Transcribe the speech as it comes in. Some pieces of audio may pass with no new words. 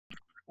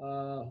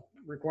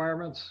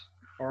requirements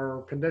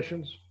or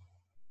conditions?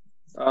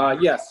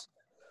 Yes.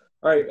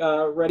 All right,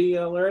 ready,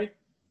 Larry?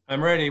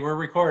 I'm ready. We're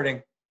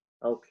recording.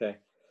 Okay.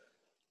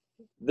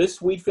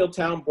 This Wheatfield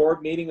Town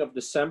Board meeting of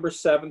December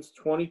 7th,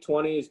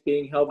 2020 is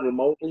being held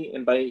remotely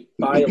and by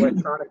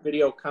electronic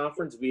video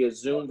conference via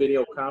Zoom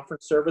video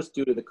conference service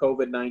due to the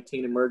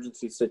COVID-19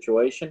 emergency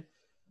situation.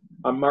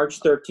 On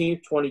March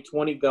 13th,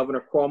 2020,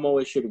 Governor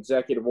Cuomo issued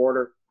Executive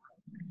Order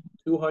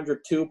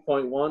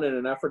 202.1 in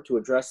an effort to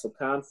address the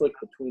conflict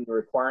between the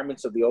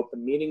requirements of the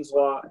Open Meetings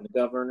Law and the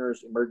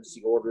Governor's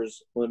emergency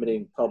orders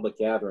limiting public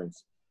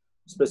gatherings.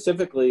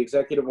 Specifically,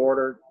 Executive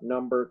Order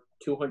number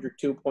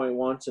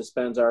 202.1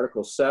 suspends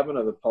Article 7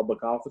 of the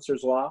Public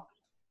Officers Law,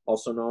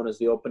 also known as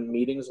the Open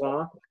Meetings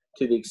Law,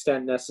 to the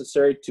extent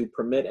necessary to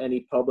permit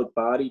any public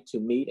body to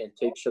meet and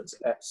take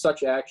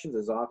such actions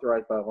as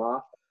authorized by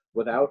law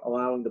without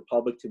allowing the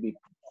public to be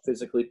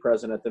physically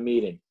present at the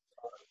meeting.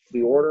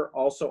 The order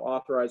also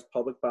authorized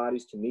public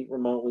bodies to meet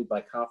remotely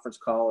by conference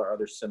call or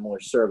other similar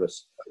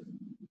service.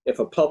 If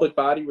a public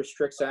body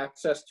restricts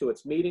access to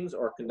its meetings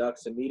or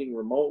conducts a meeting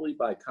remotely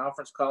by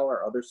conference call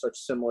or other such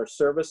similar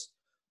service,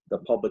 the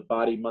public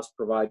body must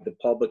provide the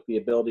public the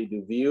ability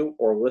to view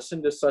or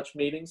listen to such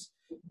meetings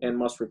and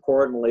must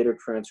record and later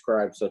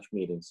transcribe such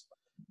meetings.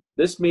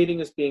 This meeting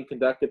is being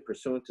conducted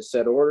pursuant to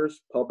said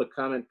orders. Public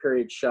comment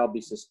period shall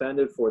be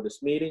suspended for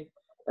this meeting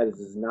as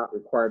it is not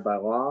required by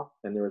law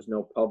and there is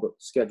no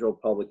scheduled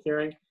public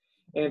hearing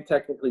and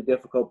technically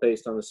difficult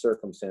based on the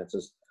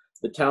circumstances.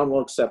 The town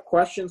will accept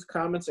questions,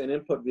 comments, and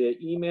input via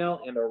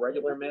email and or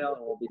regular mail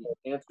and will be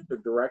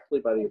answered directly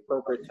by the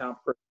appropriate town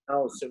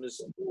personnel as soon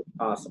as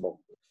possible.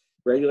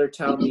 Regular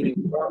town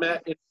meeting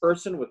format in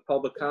person with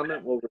public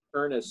comment will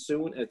return as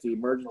soon as the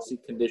emergency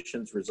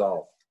conditions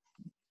resolve.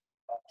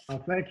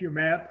 Thank you,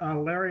 Matt.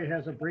 Larry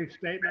has a brief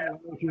statement.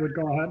 If you would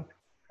go ahead.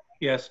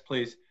 Yes,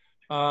 please.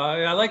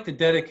 I'd like to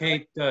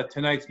dedicate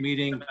tonight's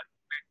meeting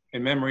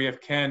in memory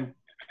of Kenny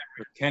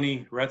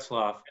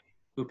Retzloff,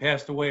 who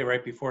passed away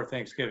right before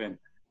Thanksgiving.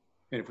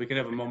 And if we could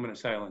have a moment of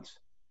silence.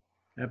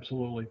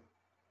 Absolutely.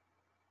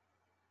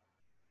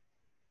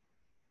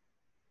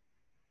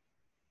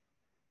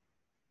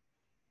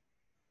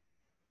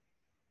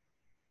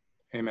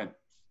 Amen.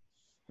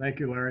 Thank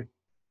you, Larry.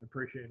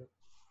 Appreciate it.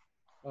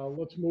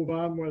 Let's move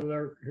on with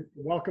our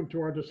welcome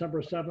to our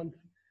December 7th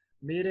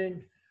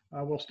meeting.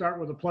 We'll start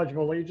with the Pledge of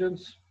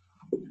Allegiance.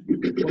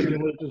 Pledge of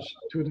allegiance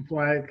to the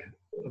flag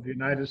of the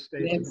United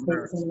States of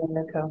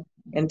America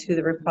and to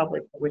the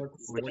republic which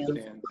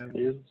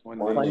stands one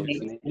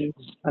nation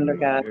under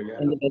God,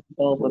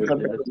 indivisible, with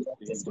liberty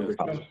and justice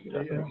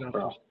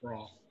for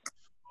all.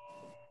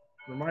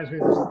 Reminds me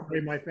of the way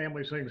my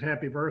family sings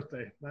Happy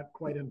Birthday. Not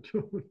quite in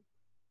tune.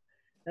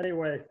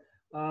 Anyway,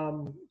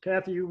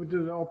 Kathy, you would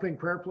do the opening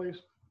prayer, please.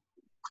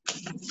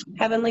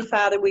 Heavenly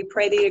Father, we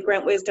pray thee to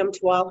grant wisdom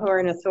to all who are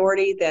in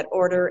authority, that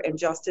order and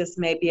justice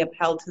may be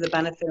upheld to the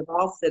benefit of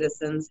all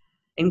citizens,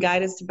 and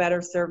guide us to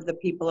better serve the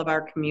people of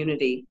our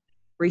community.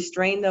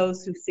 Restrain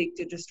those who seek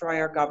to destroy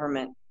our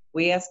government.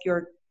 We ask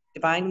your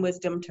divine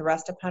wisdom to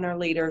rest upon our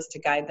leaders to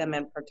guide them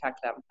and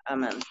protect them.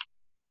 Amen.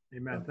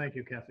 Amen. Thank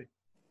you, Kathy.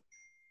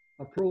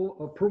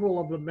 Approval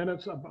of the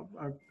minutes.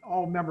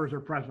 All members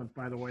are present,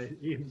 by the way,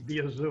 even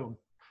via Zoom.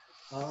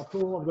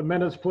 Approval of the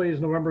minutes, please.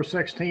 November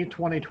 16th,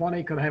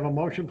 2020. Could I have a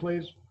motion,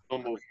 please?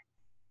 Who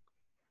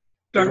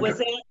was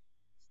it?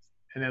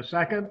 And a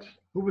second.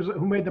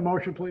 Who made the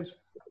motion, please?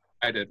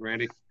 I did,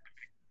 Randy.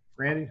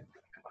 Randy.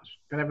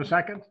 Can I have a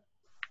second?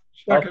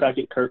 I'll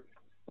second, Kurt.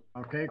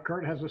 Okay,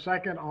 Kurt has a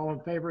second. All in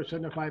favor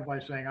signify by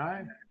saying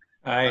aye.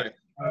 Aye.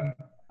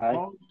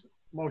 Opposed?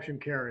 Motion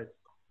carried.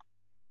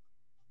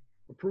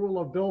 Approval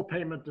of bill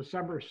payment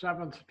December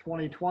 7th,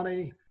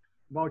 2020.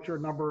 Voucher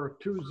number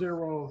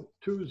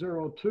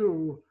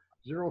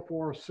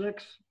 202-046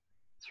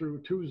 through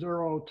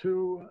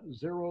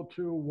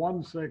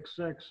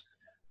 202-02166.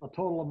 A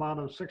total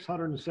amount of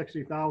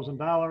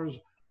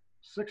 $660,000,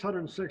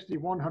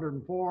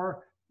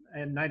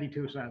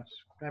 $660,104.92. Can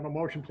I have a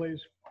motion, please?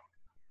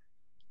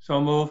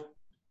 So move.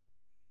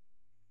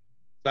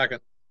 Second.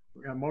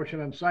 We got a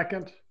motion and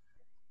second.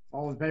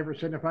 All in favor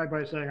signify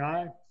by saying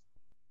aye.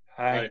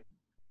 Aye.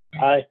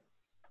 Aye.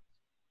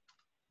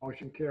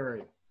 Motion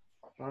carried.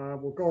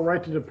 We'll go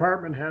right to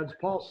department heads.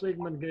 Paul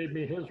Siegman gave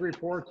me his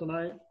report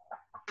tonight.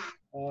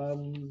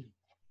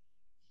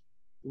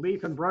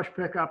 Leaf and brush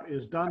pickup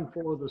is done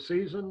for the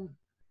season.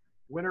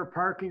 Winter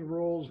parking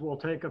rules will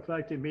take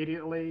effect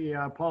immediately.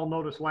 Paul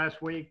noticed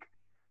last week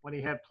when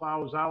he had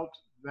plows out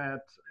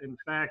that, in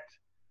fact,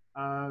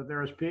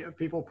 there's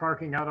people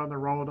parking out on the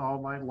road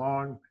all night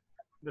long.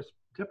 This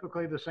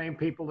typically the same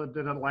people that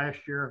did it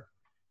last year.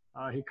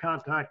 He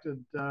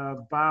contacted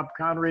Bob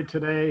Connery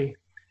today,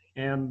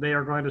 and they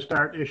are going to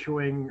start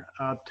issuing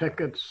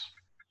tickets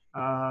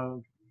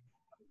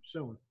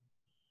soon.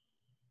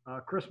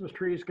 Christmas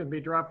trees can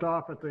be dropped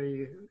off at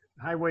the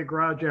highway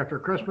garage after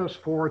Christmas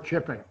for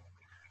chipping.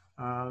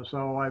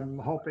 So I'm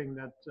hoping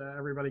that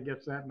everybody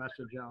gets that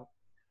message out.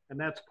 And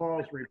that's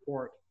Paul's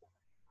report.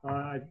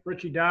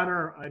 Richie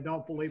Donner, I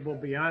don't believe will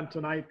be on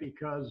tonight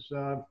because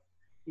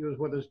he was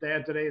with his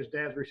dad today. His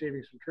dad's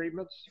receiving some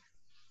treatments.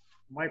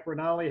 Mike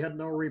Rinaldi had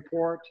no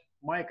report.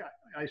 Mike,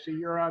 I see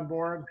you're on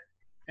board.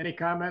 Any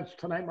comments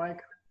tonight,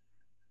 Mike?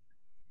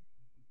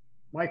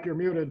 Mike, you're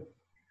muted.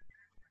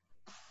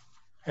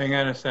 Hang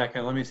on a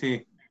second. Let me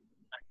see.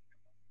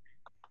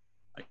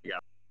 Yeah.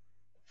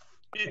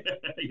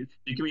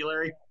 You can be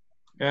Larry.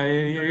 Yeah,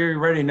 you're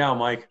ready now,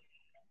 Mike.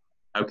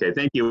 Okay,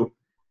 thank you.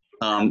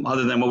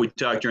 Other than what we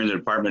talked during the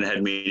department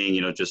head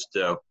meeting, just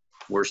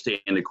we're staying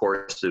the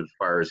course as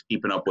far as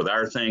keeping up with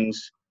our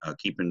things,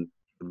 keeping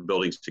the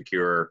buildings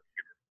secure,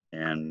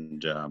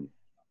 and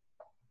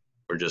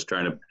we're just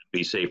trying to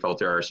be safe out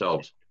there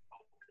ourselves.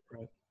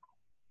 Right.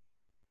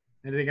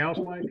 Anything else,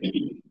 Mike?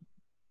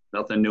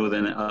 Nothing new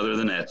other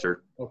than that,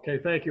 sir. Okay,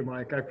 thank you,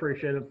 Mike. I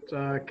appreciate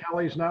it.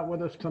 Kelly's not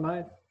with us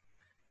tonight.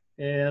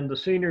 And the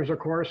seniors, of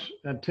course.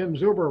 And Tim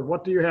Zuber,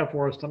 what do you have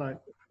for us tonight?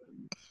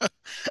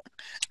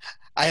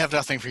 I have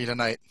nothing for you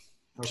tonight.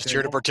 I'm just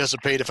here to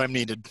participate if I'm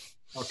needed.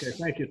 Okay,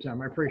 thank you,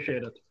 Tim. I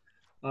appreciate it.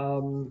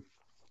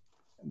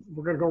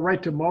 We're going to go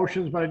right to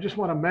motions, but I just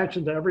want to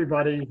mention to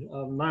everybody,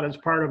 not as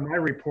part of my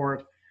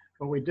report,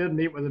 but we did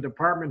meet with the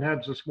department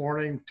heads this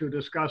morning to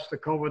discuss the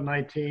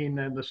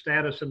COVID-19 and the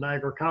status in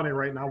Niagara County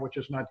right now, which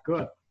is not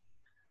good.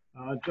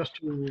 Just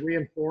to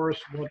reinforce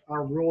what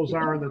our rules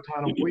are in the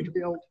town of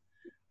Wheatfield,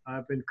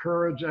 I've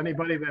encouraged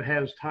anybody that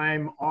has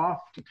time off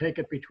to take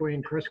it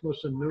between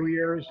Christmas and New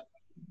Year's,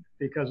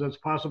 because it's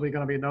possibly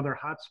going to be another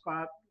hot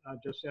spot,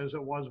 just as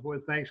it was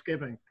with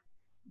Thanksgiving.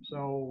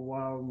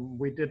 So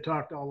we did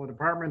talk to all the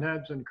department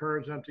heads,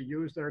 encourage them to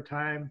use their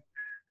time,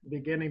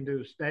 beginning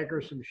to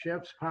stagger some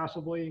shifts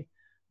possibly,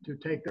 to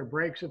take their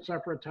breaks at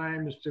separate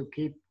times, to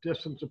keep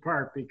distance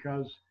apart,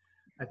 because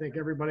I think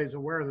everybody's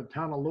aware the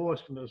town of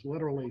Lewiston is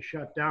literally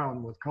shut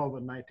down with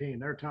COVID-19.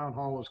 Their town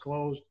hall is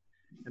closed,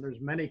 and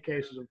there's many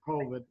cases of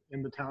COVID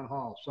in the town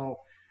hall. So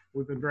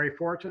we've been very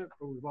fortunate,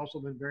 but we've also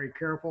been very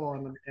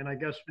careful. And I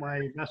guess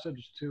my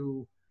message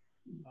to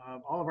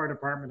all of our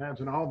department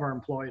heads and all of our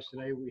employees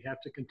today, we have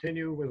to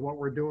continue with what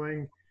we're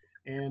doing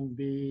and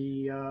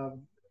be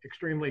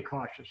extremely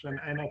cautious.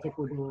 And I think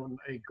we're doing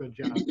a good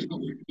job.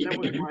 So that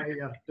was my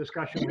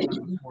discussion with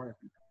them this morning.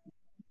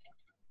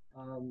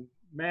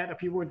 Matt,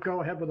 if you would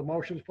go ahead with the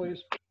motions,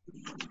 please.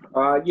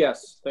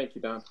 Yes, thank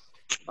you, Don.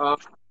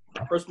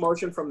 First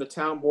motion from the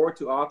town board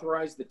to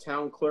authorize the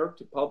town clerk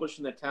to publish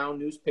in the town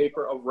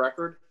newspaper of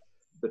record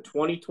the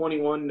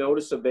 2021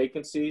 notice of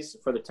vacancies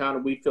for the town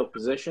of Wheatfield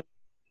position,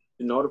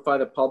 to notify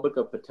the public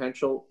of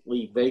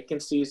potentially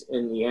vacancies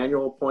in the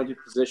annual appointed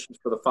positions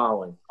for the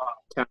following: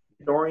 town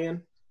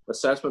historian,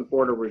 assessment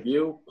board of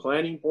review,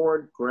 planning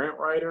board, grant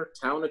writer,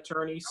 town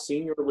attorney,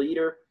 senior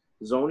leader,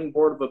 zoning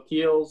board of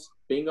appeals,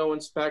 bingo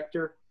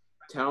inspector,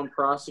 town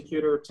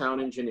prosecutor, town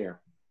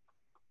engineer.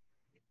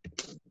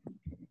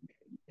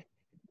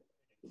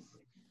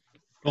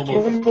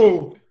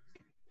 Moved.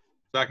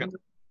 Second.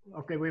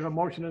 Okay, we have a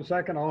motion and a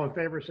second. All in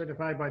favor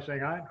signify by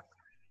saying aye.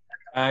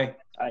 Aye.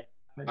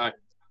 Aye.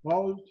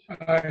 Opposed?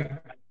 Aye.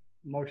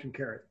 Motion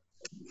carried.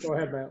 Go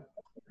ahead, Matt.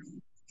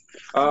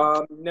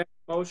 Next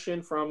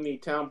motion from the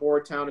town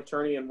board, town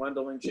attorney, and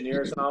Wendell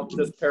engineers, and I'll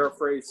just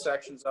paraphrase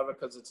sections of it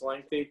because it's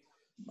lengthy.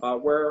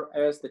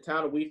 Whereas the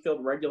town of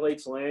Wheatfield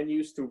regulates land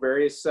use through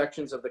various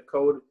sections of the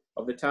code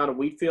of the town of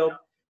Wheatfield,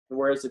 and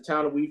whereas the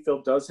town of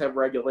Wheatfield does have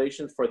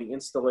regulations for the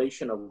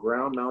installation of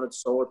ground-mounted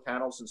solar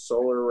panels and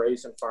solar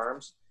arrays in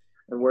farms,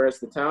 and whereas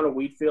the town of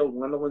Wheatfield,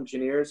 Wendell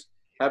engineers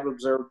have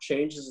observed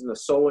changes in the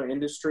solar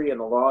industry and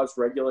the laws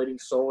regulating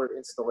solar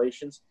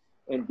installations,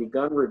 and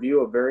begun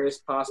review of various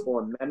possible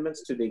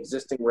amendments to the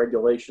existing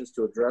regulations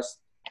to address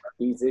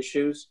these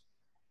issues.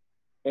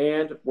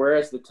 And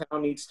whereas the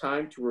town needs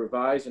time to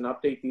revise and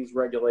update these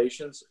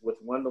regulations, with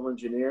Wendell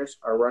engineers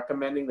are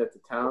recommending that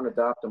the town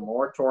adopt a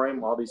moratorium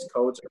while these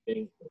codes are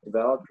being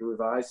developed,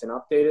 revised, and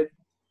updated.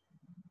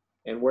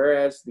 And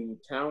whereas the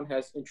town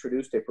has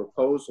introduced a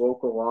proposed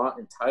local law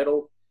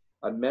entitled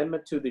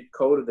Amendment to the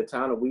Code of the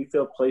Town of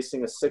Wheatfield,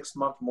 placing a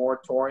 6-month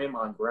moratorium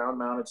on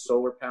ground-mounted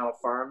solar panel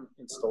farm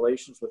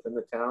installations within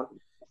the town,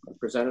 and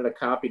presented a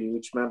copy to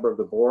each member of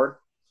the board.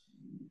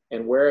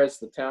 And whereas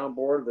the town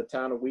board of the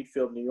town of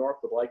Wheatfield, New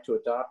York would like to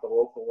adopt a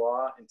local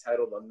law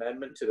entitled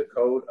Amendment to the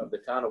Code of the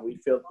Town of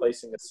Wheatfield,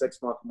 placing a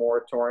 6-month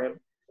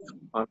moratorium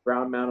on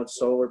ground-mounted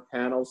solar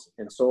panels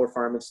and solar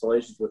farm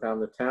installations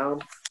within the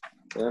town.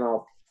 And then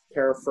I'll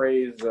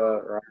paraphrase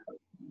or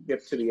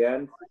skip to the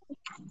end.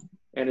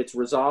 And it's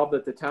resolved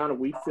that the town of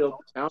Wheatfield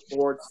Town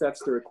Board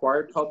sets the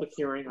required public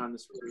hearing on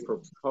this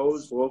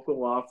proposed local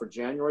law for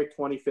January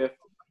 25th,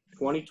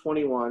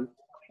 2021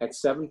 at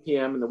 7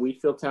 p.m. in the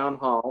Wheatfield Town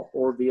Hall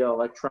or via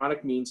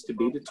electronic means to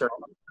be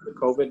determined the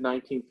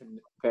COVID-19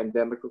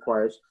 pandemic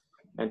requires,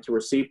 and to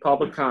receive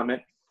public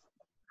comment.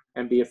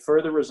 And be it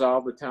further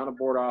resolved, the town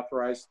board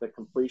authorized the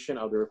completion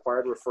of the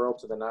required referral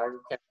to the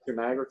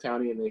Niagara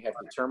County, and they have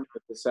determined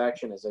that this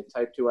action is a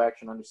type 2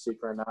 action under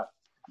secret and not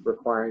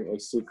requiring a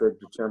secret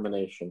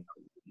determination.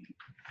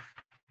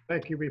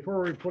 Thank you.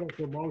 Before we put it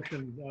to a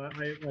motion,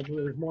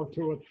 there's more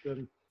to it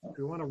than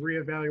we want to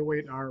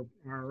reevaluate our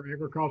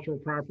agricultural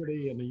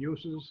property and the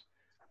uses.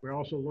 We're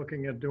also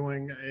looking at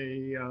doing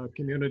a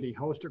community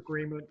host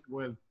agreement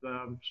with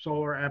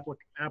solar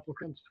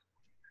applicants.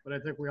 But I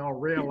think we all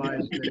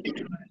realize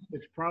that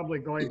it's probably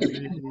going to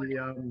be,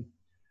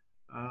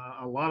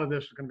 a lot of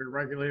this is going to be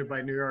regulated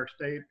by New York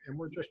State. And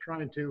we're just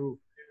trying to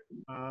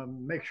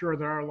make sure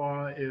that our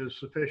law is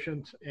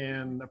sufficient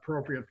and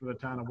appropriate for the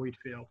town of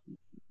Wheatfield.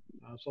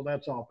 So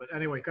that's all. But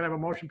anyway, can I have a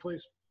motion,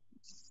 please?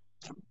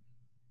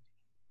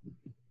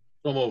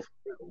 So move.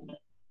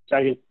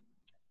 Second.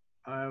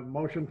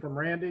 Motion from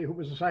Randy. Who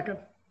was the second?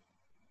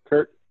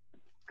 Kurt.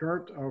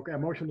 Kurt. Okay, a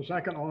motion to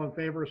second. All in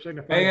favor,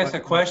 signify. May I ask a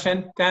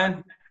question,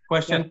 Don?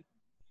 Question?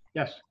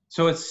 Yes.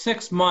 So it's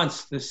 6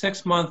 months. The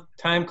 6-month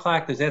time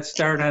clock, does that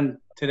start on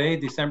today,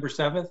 December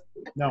 7th?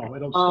 No,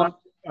 it'll start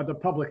at the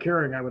public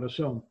hearing, I would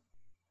assume.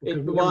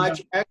 Because we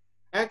haven't done-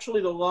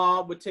 Actually, the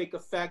law would take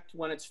effect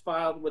when it's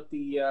filed with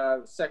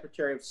the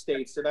Secretary of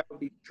State. So that would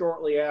be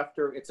shortly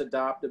after it's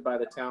adopted by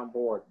the town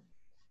board,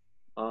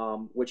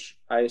 which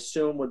I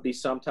assume would be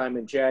sometime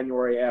in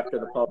January after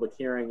the public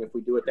hearing if we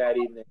do it that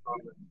evening.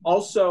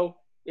 Also,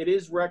 it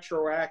is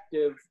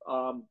retroactive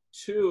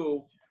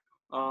to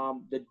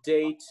the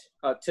date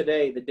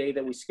today, the day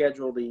that we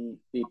schedule the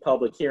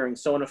public hearing.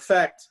 So in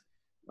effect,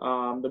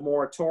 the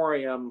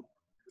moratorium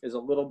is a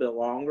little bit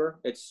longer.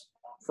 It's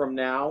from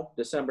now,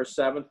 December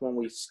 7th, when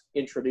we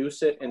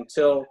introduce it,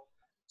 until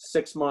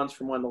 6 months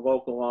from when the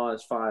local law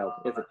is filed,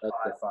 if it does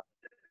get filed.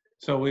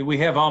 So we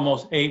have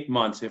almost 8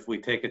 months if we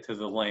take it to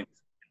the length.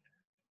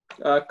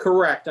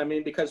 Correct. I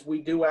mean, because we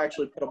do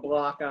actually put a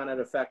block on it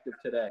effective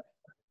today.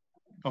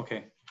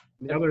 Okay.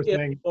 The other If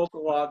thing, the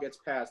local law gets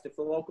passed. If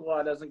the local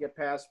law doesn't get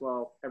passed,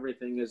 well,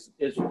 everything is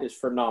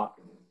for naught.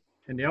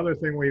 and the other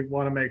thing we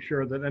want to make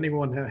sure that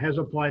anyone that has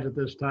applied at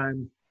this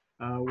time,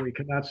 we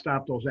cannot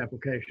stop those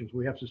applications.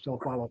 We have to still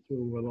follow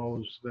through with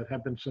those that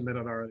have been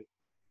submitted already.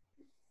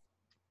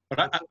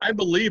 But I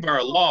believe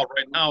our law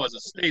right now as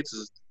it states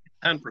is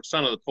 10%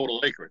 of the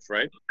total acreage,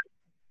 right?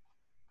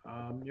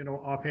 You know,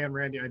 offhand,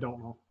 Randy, I don't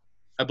know.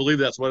 I believe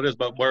that's what it is,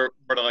 but where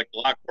like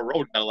Lockport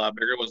Road got a lot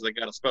bigger was they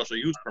got a special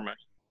use permit.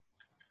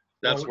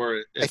 That's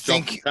where it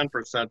jumped from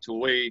 10% to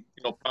way,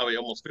 probably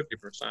almost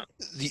 50%.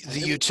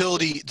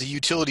 The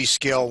utility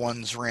scale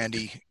ones,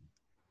 Randy,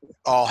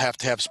 all have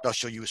to have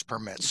special use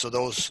permits. So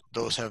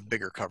those have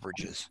bigger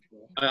coverages.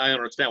 I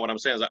understand what I'm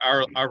saying is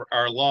that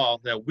our law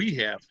that we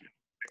have,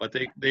 but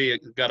they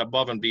got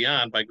above and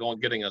beyond by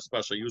getting a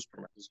special use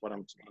permit is what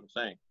I'm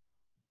saying.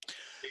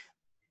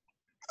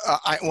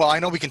 I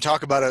know we can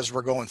talk about it as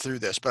we're going through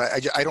this, but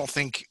I don't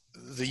think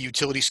the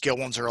utility scale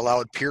ones are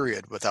allowed,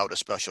 period, without a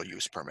special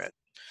use permit.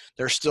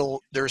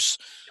 There's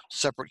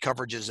separate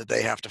coverages that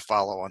they have to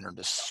follow under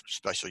this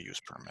special use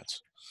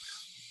permits.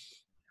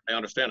 I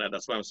understand that.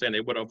 That's why I'm saying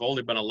they would have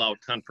only been allowed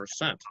 10%.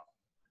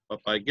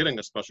 But by getting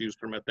a special use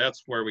permit,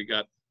 that's where we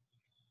got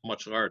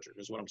much larger,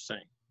 is what I'm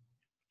saying.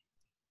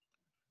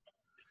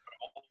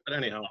 But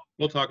anyhow,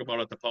 we'll talk about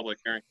it at the public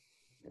hearing.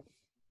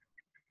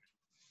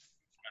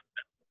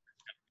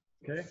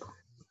 Okay.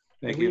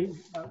 Thank you.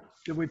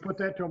 Did we put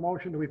that to a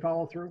motion? Do we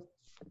follow through?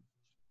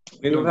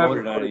 We haven't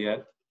voted on it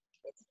yet.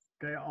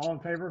 Okay, all in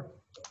favor?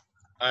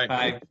 Aye.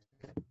 Aye.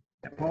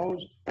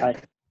 Opposed? Aye.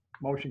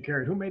 Motion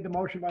carried. Who made the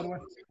motion, by the way?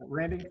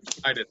 Randy?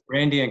 I did.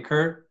 Randy and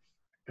Kurt?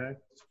 Okay.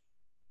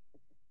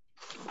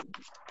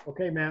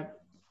 Okay, Matt.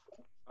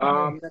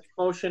 Next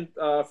motion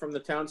from the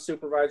town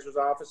supervisor's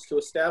office to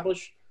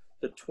establish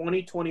the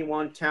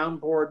 2021 town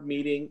board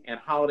meeting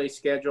and holiday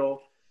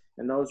schedule,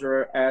 and those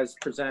are as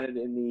presented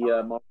in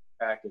the motion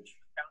package.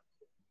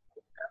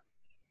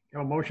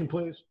 A motion,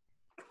 please.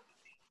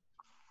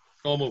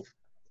 So move.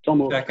 So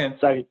moved. Second.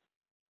 Second.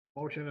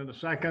 Motion and a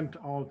second.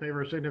 All in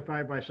favor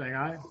signify by saying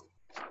aye.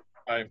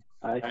 Aye.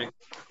 Aye.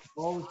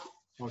 Opposed?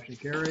 Motion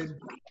carried.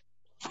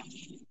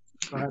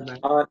 Go ahead,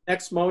 Matt.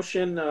 Next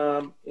motion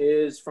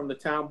is from the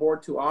town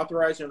board to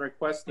authorize and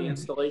request the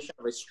installation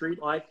of a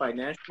street light by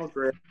National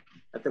Grid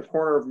at the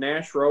corner of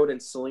Nash Road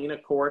and Selena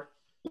Court.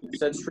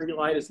 Said street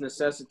light is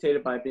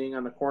necessitated by being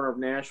on the corner of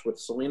Nash with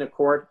Selena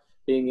Court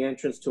being the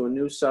entrance to a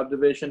new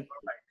subdivision.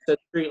 Said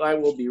street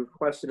light will be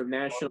requested of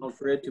National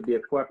Grid to be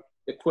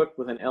equipped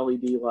with an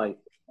LED light.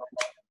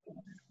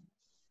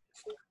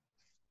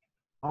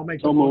 I'll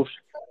make So the moved.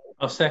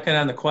 I'll second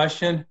on the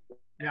question.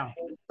 Yeah.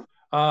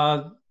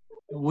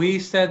 We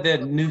said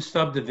that new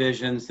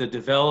subdivisions, the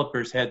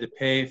developers had to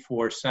pay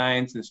for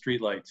signs and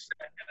streetlights.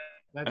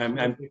 That's with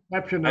the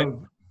exception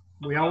of,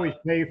 we always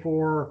pay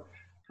for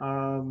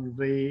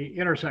the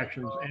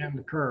intersections and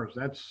the curves.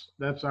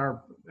 That's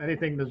our,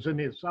 anything that's in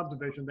the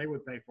subdivision, they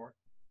would pay for.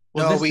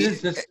 Well, No,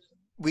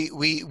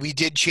 we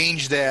did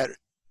change that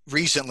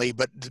recently,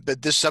 but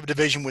this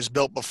subdivision was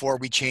built before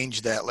we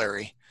changed that,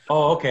 Larry.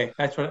 Oh, okay.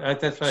 That's what I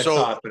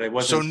thought, but I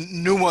wasn't. So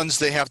new ones,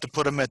 they have to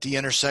put them at the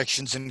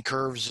intersections and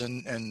curves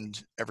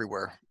and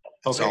everywhere.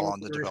 It's Okay. all on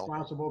the developer.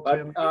 Responsible,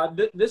 But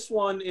Tim. this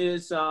one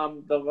is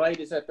the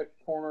light is at the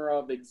corner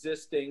of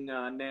existing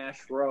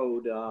Nash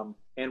Road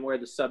and where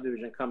the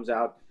subdivision comes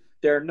out.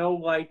 There are no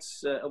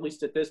lights, at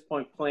least at this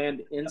point,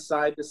 planned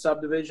inside the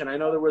subdivision. I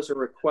know there was a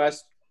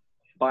request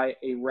by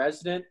a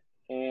resident,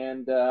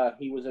 and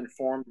he was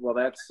informed, well,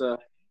 that's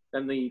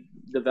then the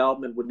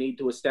development would need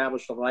to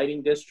establish a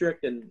lighting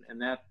district, and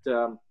that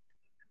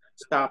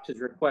stopped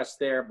his request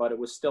there. But it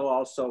was still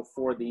also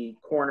for the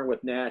corner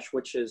with Nash,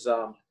 which is,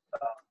 as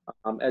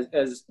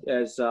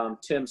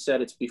Tim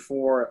said, it's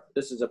before.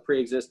 This is a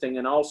pre-existing,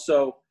 and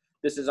also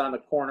this is on the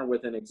corner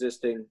with an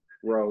existing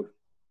road.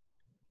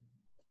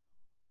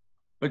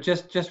 But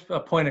just a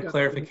point of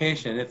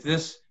clarification, if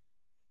this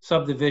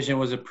subdivision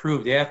was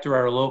approved after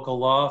our local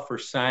law for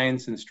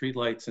signs and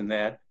streetlights and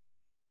that,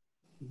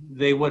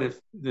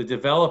 the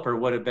developer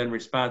would have been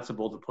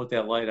responsible to put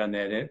that light on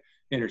that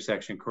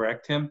intersection,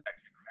 correct, Tim?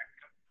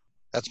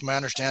 That's my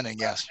understanding,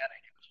 yes.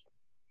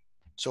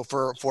 So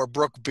for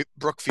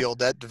Brookfield,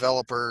 that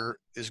developer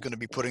is going to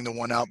be putting the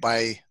one out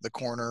by the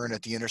corner and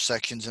at the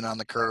intersections and on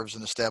the curves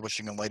and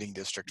establishing a lighting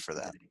district for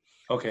that.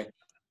 Okay.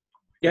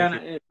 Yeah,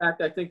 and in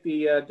fact, I think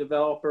the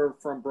developer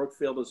from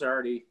Brookfield has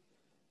already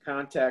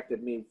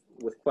contacted me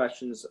with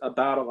questions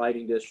about a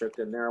lighting district,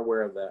 and they're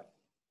aware of that.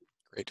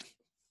 Great.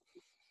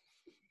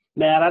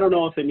 Matt, I don't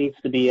know if it needs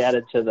to be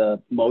added to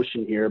the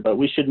motion here, but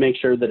we should make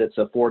sure that it's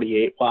a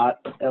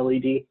 48-watt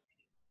LED.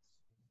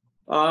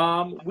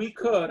 We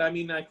could. I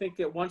mean, I think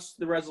that once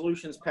the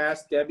resolution's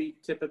passed, Debbie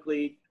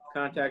typically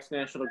contacts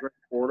National Grid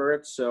to order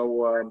it.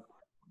 So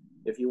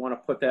if you want to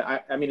put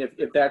that, I mean,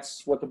 if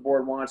that's what the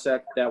board wants,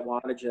 that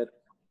wattage,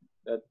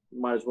 that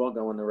might as well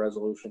go in the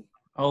resolution.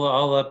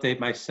 I'll update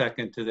my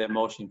second to that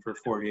motion for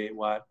 48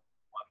 watt.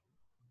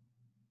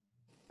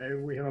 Okay,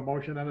 we have a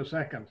motion and a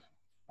second.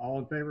 All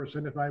in favor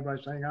signify by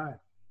saying aye.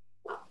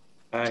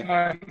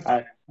 Aye.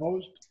 Aye.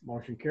 Opposed?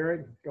 Motion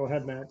carried. Go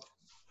ahead, Matt.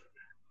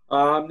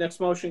 Next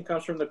motion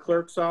comes from the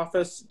clerk's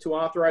office to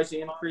authorize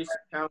the increase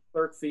in town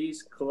clerk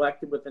fees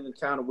collected within the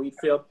town of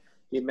Wheatfield.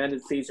 The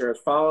amended fees are as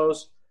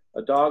follows.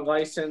 A dog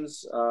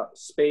license,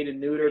 spayed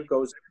and neutered,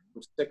 goes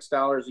from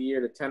 $6 a year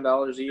to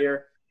 $10 a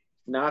year.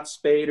 Not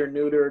spayed or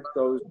neutered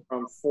goes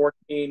from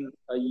 $14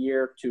 a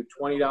year to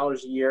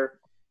 $20 a year.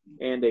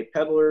 And a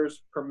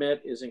peddler's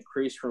permit is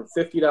increased from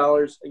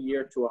 $50 a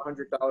year to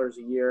 $100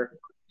 a year.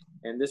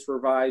 And this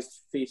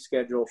revised fee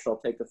schedule shall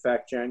take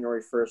effect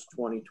January 1st,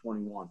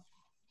 2021.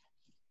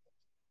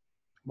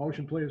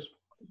 Motion, please.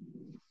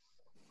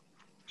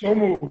 So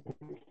moved.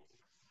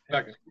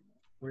 Second.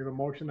 We have a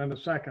motion and a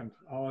second.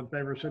 All in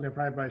favor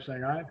signify by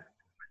saying aye.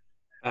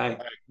 Aye.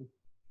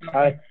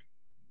 Aye.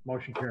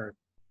 Motion carried.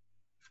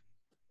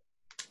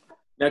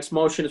 Next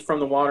motion is from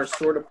the Water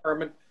Sewer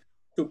Department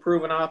to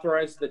approve and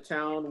authorize the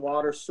town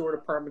Water Sewer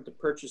Department to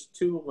purchase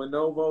 2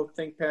 Lenovo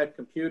ThinkPad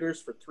computers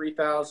for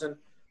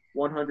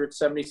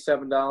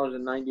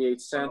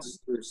 $3,177.98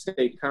 through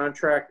state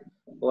contract.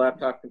 The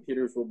laptop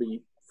computers will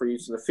be for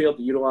use in the field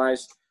to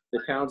utilize the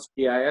town's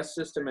GIS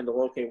system and to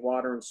locate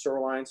water and sewer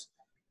lines.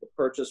 The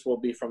purchase will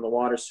be from the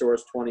Water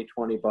Source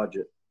 2020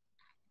 budget.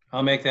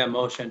 I'll make that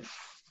motion.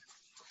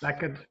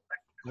 Second.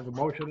 We have a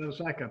motion and a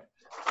second.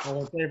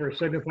 All in favor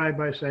signify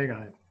by saying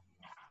aye.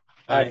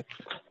 Aye.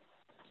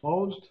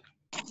 Opposed?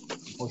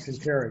 Motion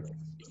carried.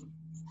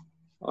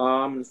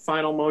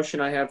 Final motion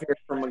I have here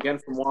from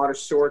Water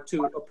Sewer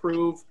to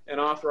approve and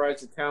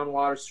authorize the town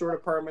Water Sewer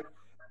Department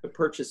to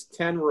purchase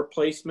 10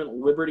 replacement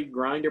Liberty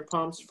grinder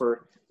pumps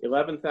for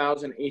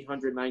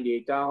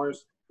 $11,898.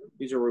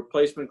 These are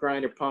replacement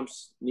grinder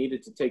pumps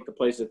needed to take the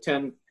place of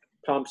 10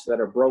 pumps that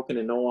are broken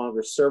and no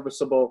longer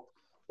serviceable.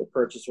 The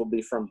purchase will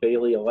be from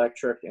Bailey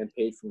Electric and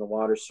paid from the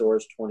Water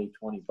Source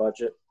 2020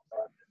 budget.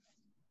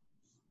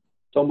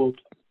 So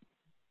moved.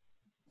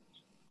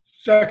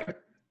 Second.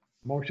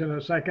 Motion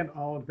and a second.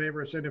 All in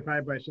favor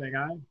signify by saying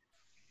aye.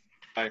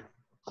 Aye.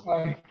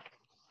 Aye.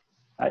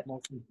 Aye.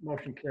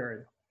 Motion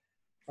carried.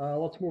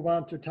 Let's move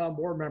on to town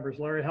board members.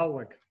 Larry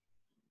Helwig.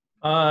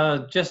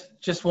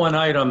 Just one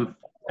item.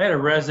 I had a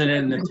resident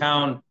in the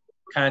town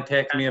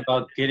contact me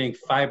about getting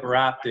fiber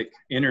optic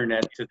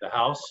internet to the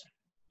house.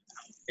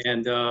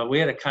 And we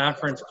had a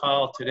conference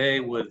call today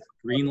with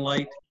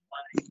Greenlight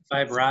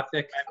Fiber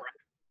Optic.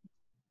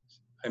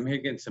 I'm here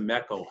getting some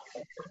echo.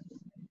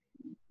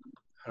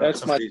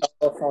 That's my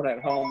cell phone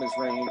at home is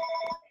ringing.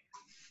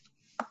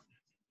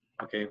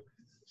 Okay,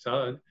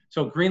 so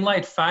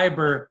Greenlight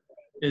Fiber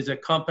is a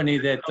company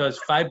that does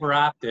fiber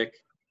optic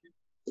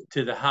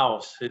to the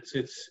house.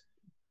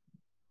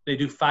 They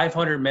do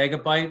 500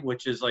 megabyte,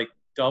 which is like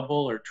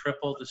double or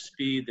triple the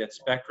speed that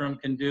Spectrum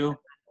can do.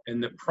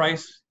 And the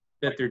price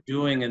that they're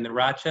doing in the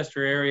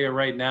Rochester area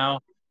right now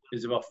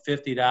is about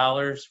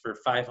 $50 for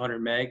 500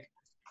 meg.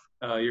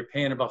 You're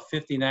paying about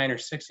 $59 or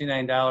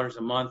 $69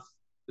 a month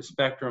the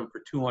Spectrum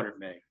for 200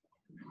 meg.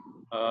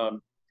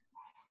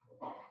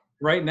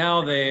 Right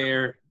now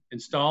they're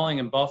installing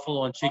in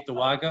Buffalo and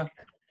Cheektowaga.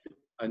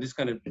 I'm just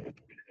going to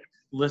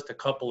list a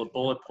couple of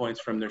bullet points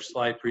from their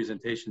slide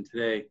presentation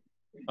today.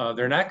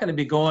 They're not going to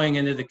be going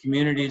into the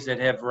communities that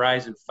have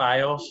Verizon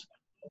Fios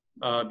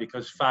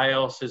because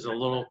Fios is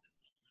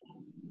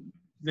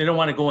they don't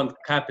want to go in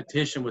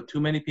competition with too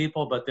many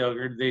people, but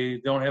they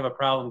don't have a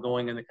problem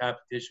going into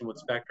competition with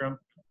Spectrum.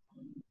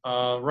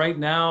 Right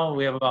now,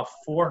 we have about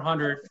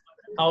 400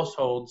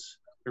 households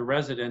or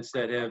residents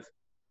that have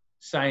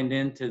signed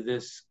into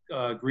this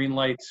Green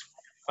Lights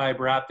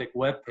fiber optic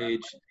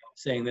webpage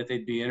saying that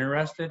they'd be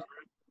interested.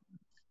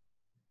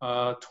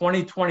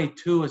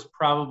 2022 is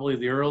probably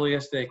the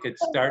earliest they could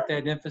start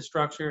that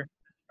infrastructure,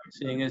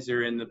 seeing as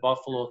they're in the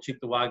Buffalo,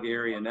 Cheektowaga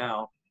area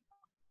now.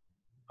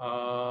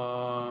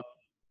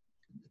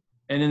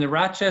 And in the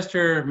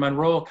Rochester,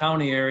 Monroe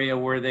County area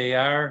where they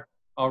are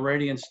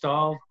already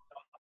installed,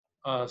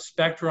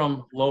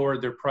 Spectrum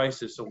lowered their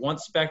prices. So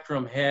once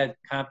Spectrum had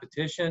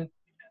competition,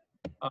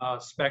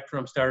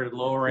 Spectrum started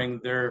lowering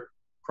their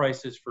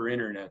prices for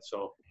internet.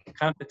 So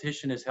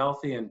competition is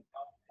healthy, and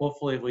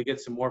hopefully if we get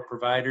some more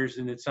providers,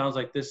 and it sounds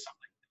like this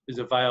is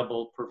a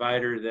viable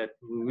provider that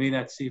we may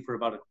not see for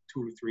about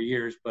 2 or 3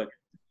 years, but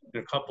in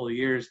a couple of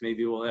years,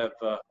 maybe we'll have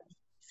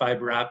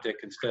fiber optic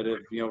instead of,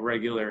 you know,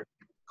 regular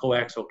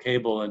coaxial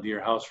cable into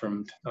your house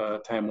from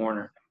Time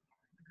Warner.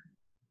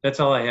 That's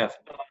all I have.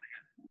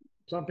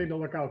 Something to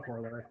look out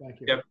for there. Thank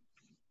you. Yep.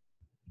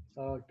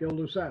 Gil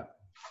Doucette.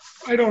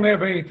 I don't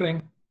have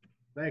anything.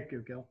 Thank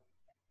you, Gil.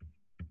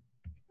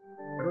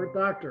 Kurt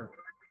Doctor.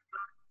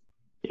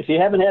 If you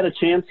haven't had a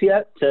chance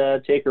yet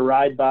to take a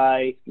ride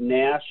by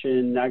Nash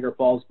and Niagara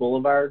Falls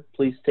Boulevard,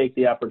 please take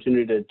the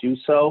opportunity to do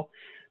so.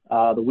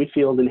 The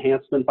Wheatfield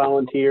Enhancement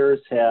Volunteers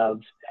have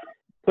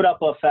put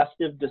up a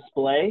festive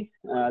display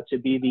to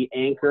be the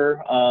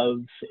anchor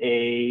of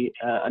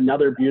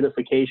another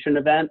beautification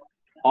event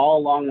all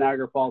along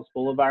Niagara Falls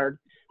Boulevard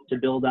to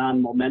build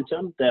on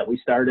momentum that we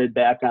started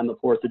back on the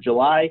 4th of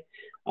July.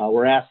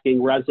 We're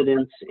asking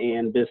residents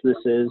and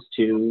businesses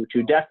to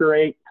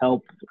decorate,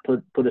 help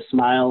put a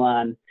smile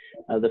on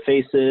the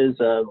faces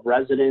of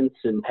residents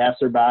and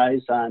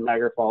passerbys on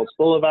Niagara Falls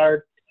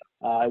Boulevard.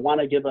 I want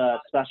to give a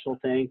special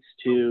thanks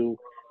to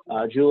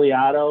Julie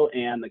Otto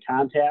and the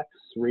contacts,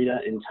 Rita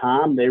and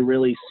Tom. They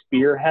really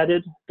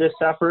spearheaded this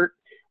effort.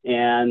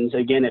 And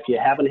again, if you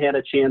haven't had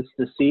a chance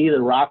to see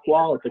the rock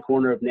wall at the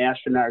corner of Nash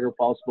and Niagara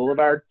Falls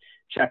Boulevard,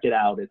 check it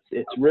out.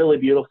 It's really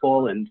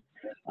beautiful. And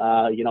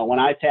you know, when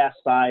I passed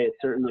by, it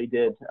certainly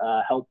did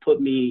help put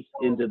me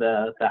into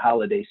the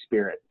holiday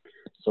spirit.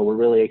 So we're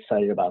really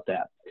excited about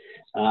that.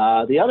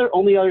 The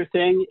only other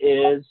thing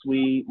is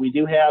we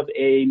do have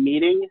a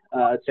meeting.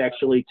 It's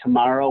actually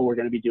tomorrow. We're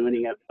going to be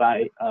doing it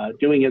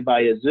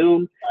via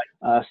Zoom,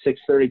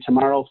 6:30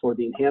 tomorrow for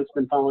the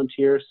enhancement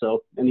volunteers.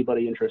 So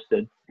anybody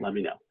interested, let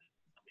me know.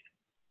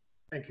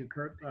 Thank you,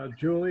 Kurt.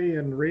 Julie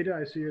and Rita,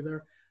 I see you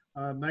there.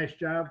 Nice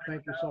job.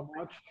 Thank you so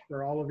much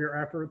for all of your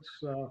efforts.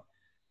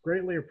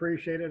 Greatly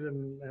appreciated.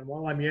 And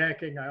while I'm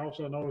yakking, I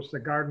also noticed the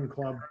Garden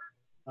Club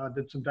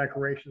did some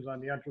decorations on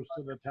the entrance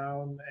to the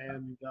town,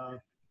 and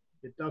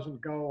it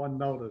doesn't go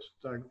unnoticed.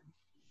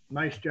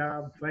 Nice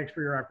job. Thanks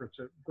for your efforts.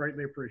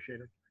 Greatly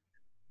appreciated.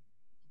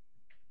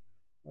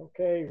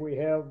 Okay, we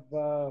have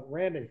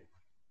Randy.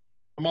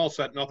 I'm all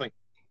set, nothing.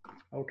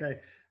 Okay,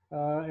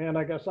 and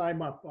I guess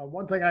I'm up.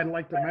 One thing I'd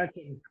like to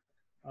mention,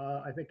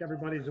 I think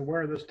everybody's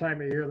aware this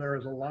time of year there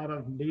is a lot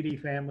of needy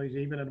families,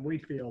 even in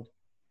Wheatfield.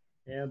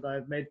 And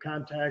I've made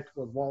contact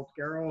with Walt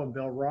Garrow and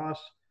Bill Ross.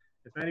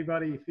 If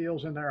anybody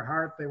feels in their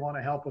heart they want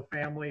to help a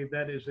family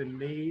that is in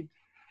need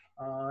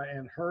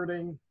and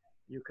hurting,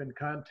 you can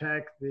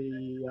contact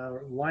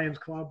the Lions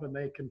Club and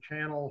they can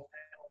channel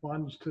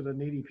funds to the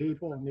needy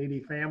people and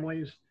needy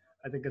families.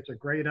 I think it's a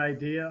great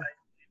idea.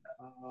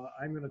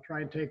 I'm going to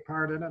try and take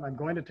part in it. I'm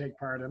going to take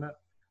part in it.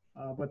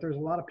 But there's a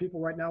lot of people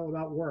right now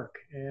without work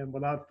and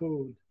without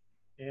food.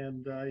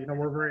 And, you know,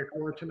 we're very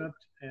fortunate.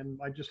 And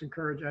I just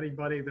encourage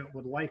anybody that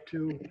would like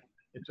to.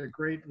 It's a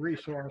great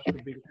resource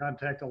would be to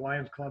contact the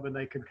Lions Club, and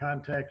they can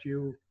contact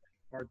you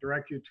or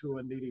direct you to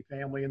a needy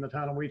family in the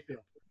town of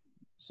Wheatfield.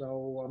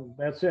 So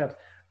that's it.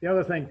 The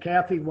other thing,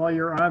 Kathy, while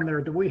you're on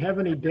there, do we have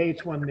any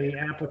dates when the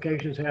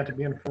applications had to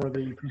be in for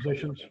the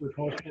positions we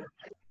posted?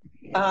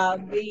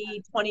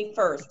 The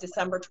 21st,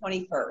 December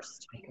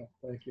 21st. Okay,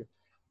 thank you.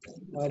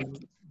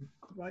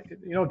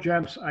 You know,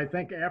 gents, I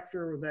think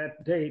after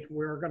that date,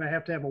 we're going to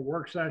have a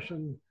work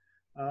session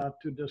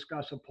to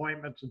discuss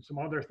appointments and some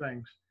other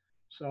things.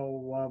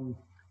 So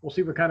we'll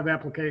see what kind of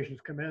applications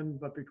come in.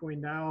 But between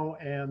now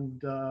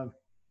and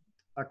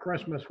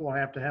Christmas, we'll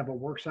have to have a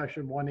work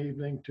session one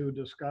evening to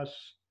discuss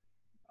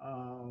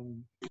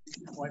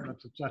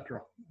appointments,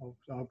 etc. So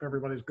I hope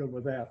everybody's good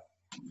with that.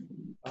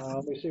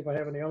 Let me see if I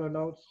have any other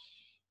notes.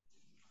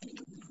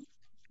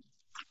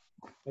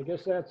 I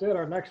guess that's it.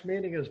 Our next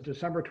meeting is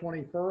December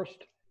 21st,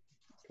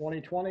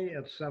 2020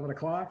 at 7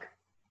 o'clock.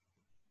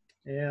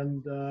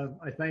 And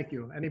I thank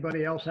you.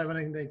 Anybody else have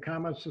any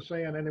comments to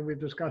say on anything we've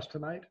discussed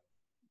tonight?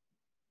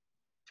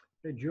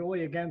 Hey,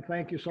 Julie, again,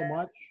 thank you so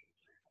much.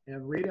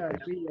 And Rita,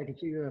 I can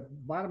see the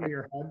bottom of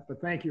your head, but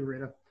thank you,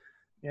 Rita.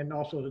 And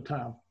also to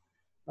Tom.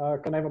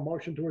 Can I have a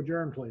motion to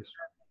adjourn, please?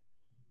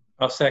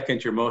 I'll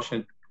second your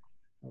motion.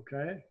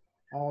 Okay.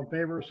 All in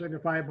favor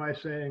signify by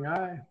saying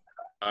aye.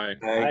 Aye.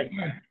 Aye.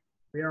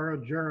 We are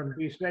adjourned.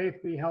 Be safe,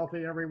 be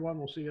healthy, everyone.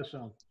 We'll see you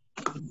soon.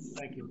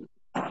 Thank you.